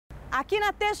Aqui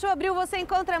na Textil Abril você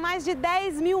encontra mais de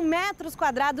 10 mil metros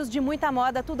quadrados de muita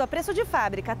moda, tudo a preço de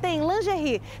fábrica. Tem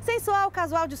lingerie, sensual,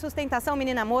 casual de sustentação,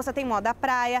 menina moça, tem moda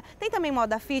praia, tem também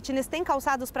moda fitness, tem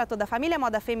calçados para toda a família,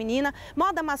 moda feminina,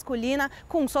 moda masculina,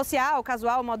 com social,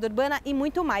 casual, moda urbana e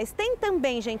muito mais. Tem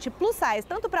também, gente, plus size,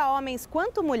 tanto para homens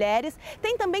quanto mulheres.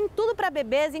 Tem também tudo para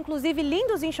bebês, inclusive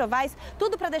lindos enxovais,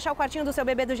 tudo para deixar o quartinho do seu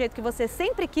bebê do jeito que você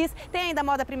sempre quis. Tem ainda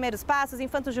moda primeiros passos,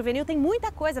 infanto juvenil, tem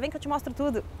muita coisa, vem que eu te mostro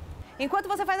tudo. Enquanto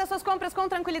você faz as suas compras com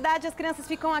tranquilidade, as crianças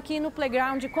ficam aqui no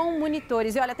playground com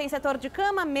monitores. E olha, tem setor de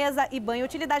cama, mesa e banho,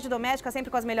 utilidade doméstica, sempre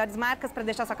com as melhores marcas para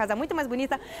deixar sua casa muito mais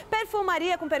bonita,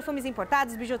 perfumaria com perfumes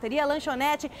importados, bijuteria,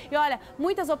 lanchonete e olha,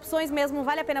 muitas opções mesmo,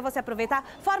 vale a pena você aproveitar.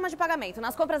 Forma de pagamento,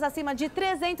 nas compras acima de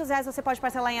R$300 você pode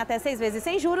parcelar em até 6 vezes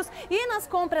sem juros e nas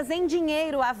compras em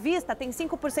dinheiro à vista tem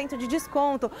 5% de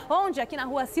desconto. Onde? Aqui na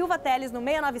rua Silva Teles, no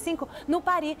 695, no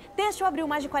Paris. Textil Abril,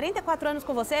 mais de 44 anos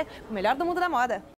com você, o melhor do mundo da moda.